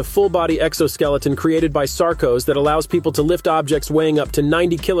XO is a full-body exoskeleton created by Sarcos that allows people to lift objects weighing up to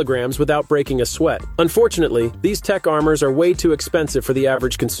 90 kilograms without breaking a sweat. Unfortunately, these tech armors are way too expensive for the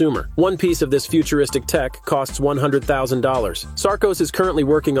average consumer. One piece of this futuristic tech costs $100,000. Sarcos is currently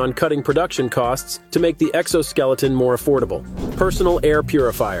working on cutting production costs to make the exoskeleton more affordable. Personal air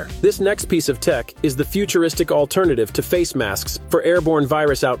purifier. This next piece of tech is the futuristic alternative to face masks for airborne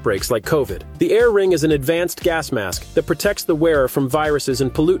virus outbreaks like COVID. The Air Ring is an advanced gas mask that protects the wearer from viruses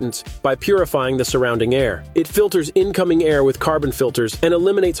and pollutants by purifying the surrounding air. It filters incoming air with carbon filters and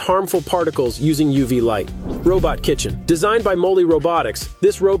eliminates harmful particles using UV light. Robot kitchen. Designed by Moly Robotics,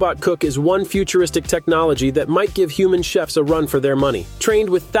 this robot cook is one futuristic technology that might give human chefs a run for their money. Trained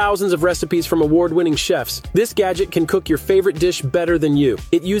with thousands of recipes from award-winning chefs, this gadget can cook your favorite dish better than you.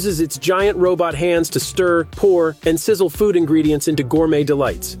 It uses its giant robot hands to stir, pour, and sizzle food ingredients into gourmet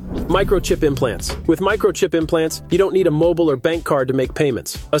delights. Microchip implants. With microchip implants, you don't need a mobile or bank card to make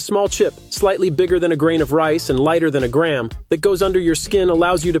payments. A small chip, slightly bigger than a grain of rice and lighter than a gram, that goes under your skin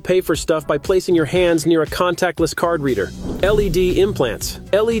allows you to pay for stuff by placing your hands near a contactless card reader. LED implants.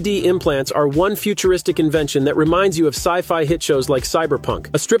 LED implants are one futuristic invention that reminds you of sci-fi hit shows like Cyberpunk.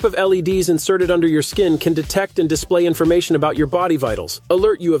 A strip of LEDs inserted under your skin can detect and display information about your body vitals,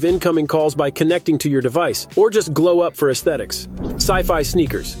 alert you of incoming calls by connecting to your device, or just glow up for aesthetics. Sci-fi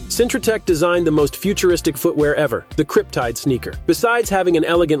sneakers. Syntratech designed the most futuristic footwear ever, the Cryptide sneaker. Besides having an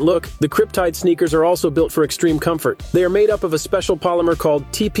elegant look, the Cryptide sneakers are also built for extreme comfort. They are made up of a special polymer called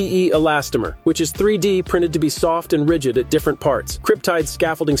TPE elastomer, which is 3D printed to be soft and rigid at different parts. Cryptide's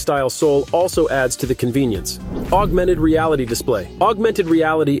scaffolding-style sole also adds to the convenience. Augmented reality display. Augmented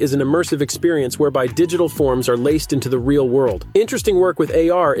reality is an immersive experience whereby digital forms are laced into the real world. Interesting work with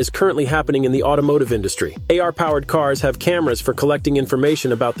AR is currently happening in the automotive industry. AR-powered cars have cameras for collecting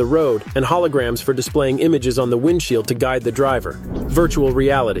information about the road and holograms for displaying images on the windshield to guide the driver. Virtual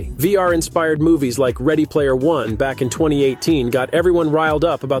reality. VR-inspired movies like Ready Player One back in 2018 got everyone riled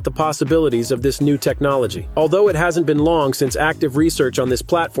up about the possibilities of this new technology. Although it hasn't been long since active research on this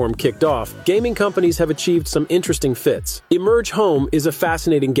platform kicked off, gaming companies have achieved some interesting fits. Emerge Home is a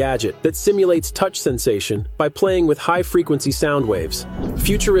fascinating gadget that simulates touch sensation by playing with high-frequency sound waves.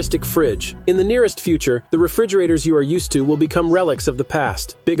 Futuristic fridge. In the nearest future, the refrigerators you are used to will become relics of the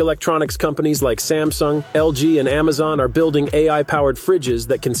past. Big electronics companies like Samsung, LG, and Amazon are building AI-powered fridges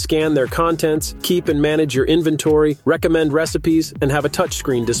that can scan their contents, keep and manage your inventory, recommend recipes, and have a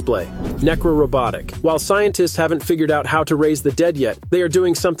touchscreen display. Necrorobotic. While scientists haven't figured out how to raise the dead yet, they are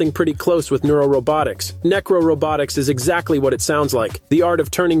doing something pretty close with neurorobotics. Necrorobotics is exactly what it sounds like, the art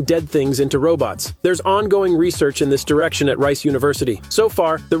of turning dead things into robots. There's ongoing research in this direction at Rice University. So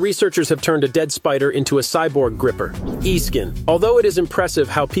far, the researchers have turned a dead spider into a cyborg gripper. eSkin. Although it is impressive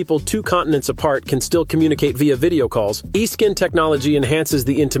how people 2 continents apart can still communicate via video calls, eSkin technology enhances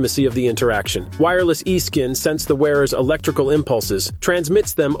the intimacy of the interaction. Wireless eSkin senses the wearer's electrical impulses,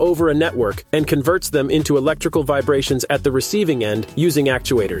 transmits them over a network, and converts them into electrical vibrations at the receiving end using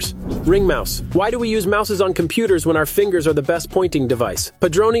actuators. Ring mouse. Why do we use mouses on computers when our fingers are the best pointing device?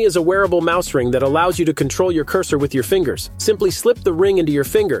 Padroni is a wearable mouse ring that allows you to control your cursor with your fingers. Simply slip the ring into your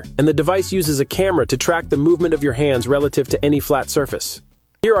finger, and the device uses a camera to track the movement of your hands relative to any flat surface.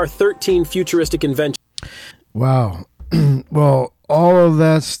 Here are 13 futuristic inventions. Wow. Well, all of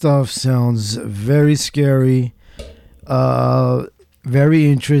that stuff sounds very scary,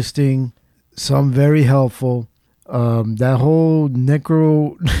 very interesting, some very helpful. That whole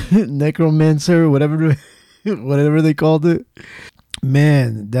necromancer, whatever they called it,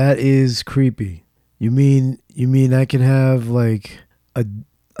 man, that is creepy. You mean I can have like a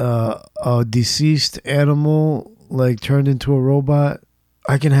deceased animal like turned into a robot?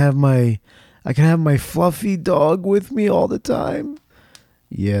 I can have my fluffy dog with me all the time.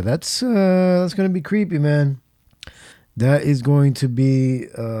 Yeah, that's gonna be creepy, man. That is going to be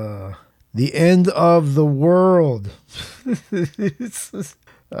the end of the world.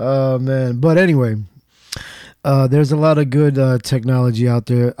 Oh man. But anyway, there's a lot of good technology out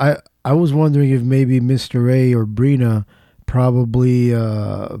there. I was wondering if maybe Mr. A or Brina probably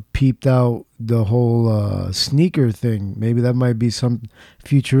peeped out the whole sneaker thing. Maybe that might be some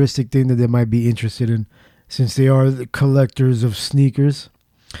futuristic thing that they might be interested in, since they are the collectors of sneakers.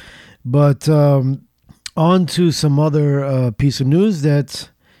 But on to some other piece of news that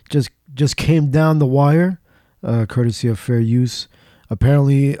just came down the wire, courtesy of Fair Use.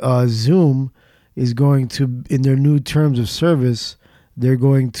 Apparently, Zoom is going to, in their new terms of service, they're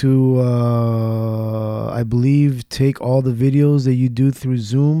going to, I believe, take all the videos that you do through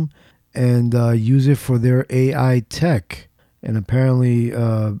Zoom and use it for their AI tech. And apparently,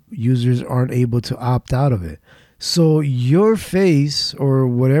 users aren't able to opt out of it. So your face or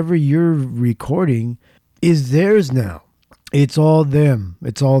whatever you're recording is theirs now. It's all them.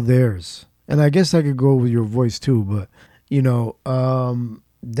 It's all theirs. And I guess I could go with your voice too, but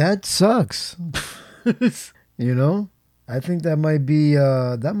that sucks. I think that might be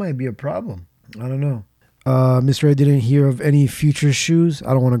a problem. I don't know. Mr. A didn't hear of any future shoes.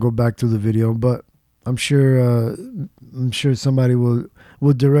 I don't want to go back to the video, but I'm sure somebody will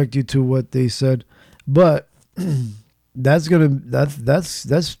direct you to what they said. But that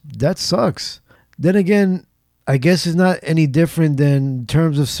sucks. Then again, I guess it's not any different than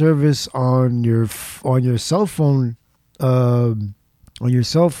terms of service on your cell phone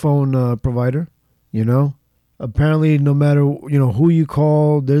provider. Apparently, no matter who you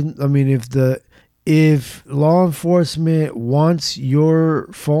call, if law enforcement wants your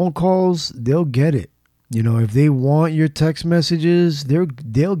phone calls, they'll get it. If they want your text messages,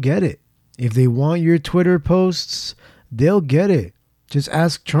 they'll get it. If they want your Twitter posts, they'll get it. Just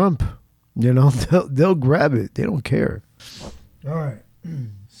ask Trump. They'll grab it. They don't care. All right.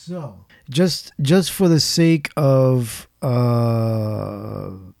 So just for the sake of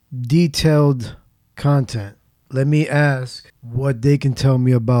detailed content, let me ask what they can tell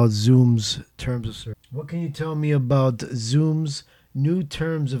me about Zoom's terms of service. What can you tell me about Zoom's new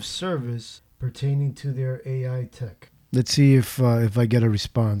terms of service pertaining to their AI tech? Let's see if I get a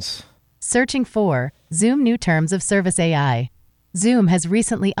response. Searching for Zoom new terms of service AI. Zoom has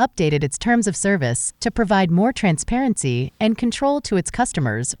recently updated its terms of service to provide more transparency and control to its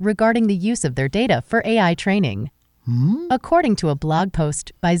customers regarding the use of their data for AI training. According to a blog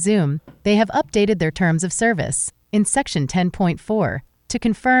post by Zoom, they have updated their terms of service in Section 10.4 to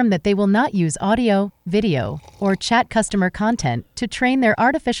confirm that they will not use audio, video, or chat customer content to train their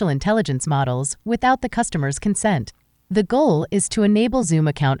artificial intelligence models without the customer's consent. The goal is to enable Zoom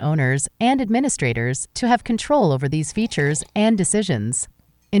account owners and administrators to have control over these features and decisions.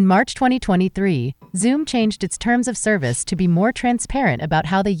 In March 2023, Zoom changed its terms of service to be more transparent about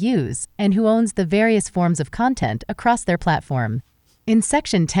how they use and who owns the various forms of content across their platform. In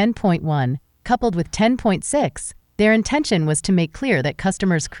Section 10.1, coupled with 10.6, their intention was to make clear that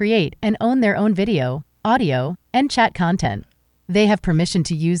customers create and own their own video, audio, and chat content. They have permission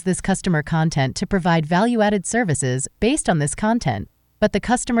to use this customer content to provide value-added services based on this content, but the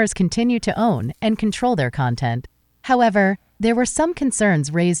customers continue to own and control their content. However, there were some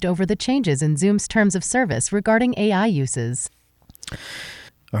concerns raised over the changes in Zoom's terms of service regarding AI uses.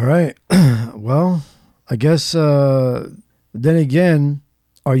 All right. Well, I guess then again,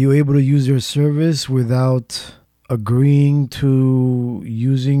 are you able to use your service without agreeing to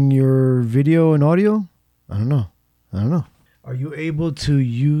using your video and audio? I don't know. Are you able to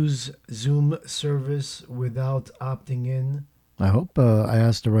use Zoom service without opting in? I hope I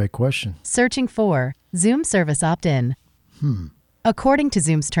asked the right question. Searching for Zoom service opt-in. According to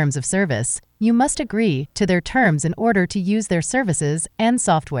Zoom's terms of service, you must agree to their terms in order to use their services and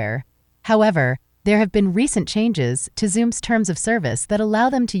software. However, there have been recent changes to Zoom's terms of service that allow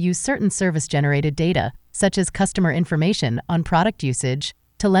them to use certain service-generated data, such as customer information on product usage,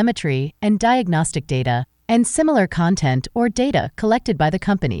 telemetry, and diagnostic data, and similar content or data collected by the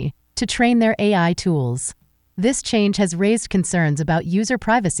company to train their AI tools. This change has raised concerns about user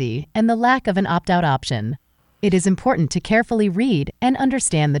privacy and the lack of an opt-out option. It is important to carefully read and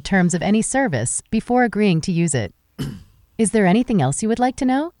understand the terms of any service before agreeing to use it. Is there anything else you would like to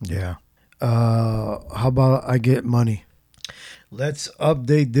know? Yeah. How about I get money? Let's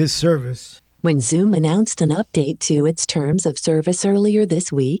update this service. When Zoom announced an update to its terms of service earlier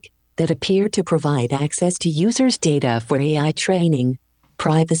this week that appeared to provide access to users' data for AI training,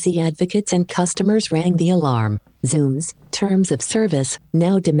 privacy advocates and customers rang the alarm. Zoom's terms of service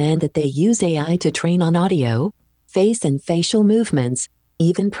now demand that they use AI to train on audio, face and facial movements,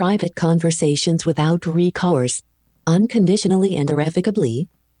 even private conversations without recourse, unconditionally and irrevocably.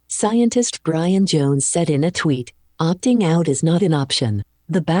 Scientist Brian Jones said in a tweet, "Opting out is not an option."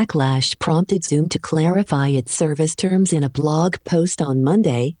 The backlash prompted Zoom to clarify its service terms in a blog post on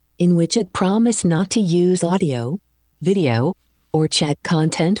Monday, in which it promised not to use audio, video, or chat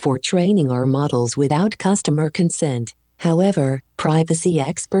content for training our models without customer consent. However, privacy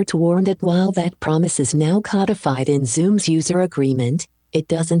experts warned that while that promise is now codified in Zoom's user agreement, it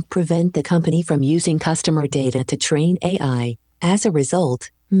doesn't prevent the company from using customer data to train AI. As a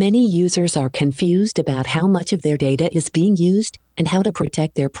result, many users are confused about how much of their data is being used and how to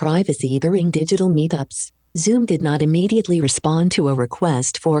protect their privacy during digital meetups. Zoom did not immediately respond to a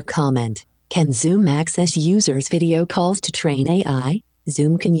request for comment. Can Zoom access users' video calls to train AI?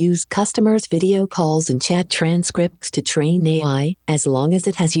 Zoom can use customers' video calls and chat transcripts to train AI, as long as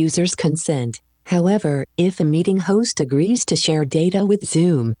it has users' consent. However, if a meeting host agrees to share data with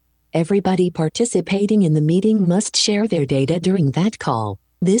Zoom, everybody participating in the meeting must share their data during that call.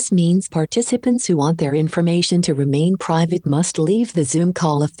 This means participants who want their information to remain private must leave the Zoom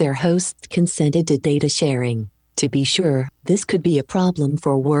call if their host consented to data sharing. To be sure, this could be a problem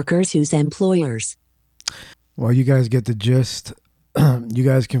for workers whose employers. Well, you guys get the gist. You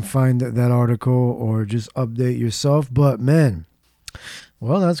guys can find that article or just update yourself. But man,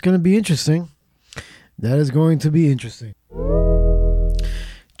 well, that's going to be interesting. That is going to be interesting.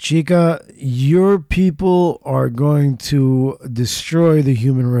 Chica, your people are going to destroy the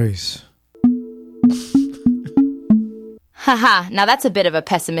human race. Haha, now that's a bit of a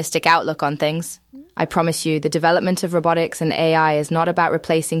pessimistic outlook on things. I promise you, the development of robotics and AI is not about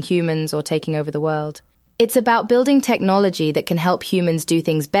replacing humans or taking over the world. It's about building technology that can help humans do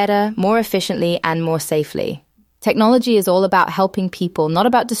things better, more efficiently, and more safely. Technology is all about helping people, not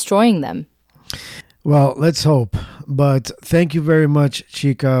about destroying them. Well, let's hope. But thank you very much,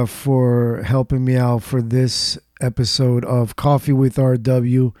 Chica, for helping me out for this episode of Coffee with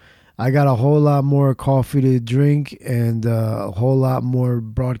RW. I got a whole lot more coffee to drink and a whole lot more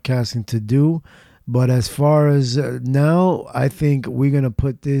broadcasting to do. But as far as now, I think we're going to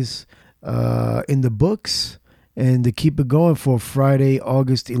put this in the books and to keep it going for Friday,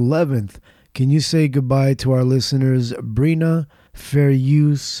 August 11th. Can you say goodbye to our listeners, Brina, Fair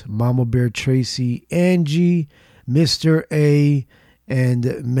Use, Mama Bear Tracy, Angie, Mr. A,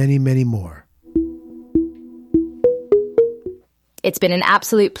 and many, many more. It's been an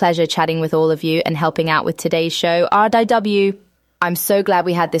absolute pleasure chatting with all of you and helping out with today's show, RWW. I'm so glad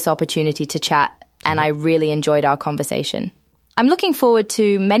we had this opportunity to chat, and I really enjoyed our conversation. I'm looking forward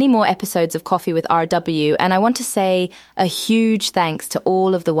to many more episodes of Coffee with RW, and I want to say a huge thanks to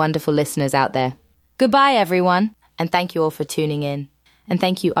all of the wonderful listeners out there. Goodbye, everyone, and thank you all for tuning in. And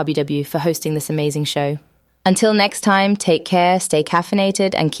thank you, RBW, for hosting this amazing show. Until next time, take care, stay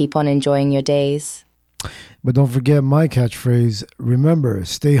caffeinated, and keep on enjoying your days. But don't forget my catchphrase. Remember,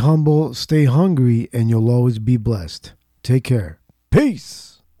 stay humble, stay hungry, and you'll always be blessed. Take care.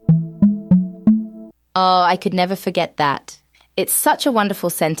 Peace! Oh, I could never forget that. It's such a wonderful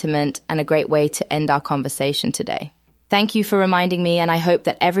sentiment and a great way to end our conversation today. Thank you for reminding me, and I hope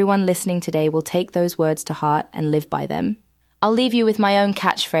that everyone listening today will take those words to heart and live by them. I'll leave you with my own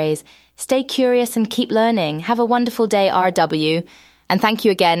catchphrase. Stay curious and keep learning. Have a wonderful day, RW. And thank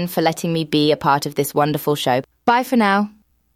you again for letting me be a part of this wonderful show. Bye for now.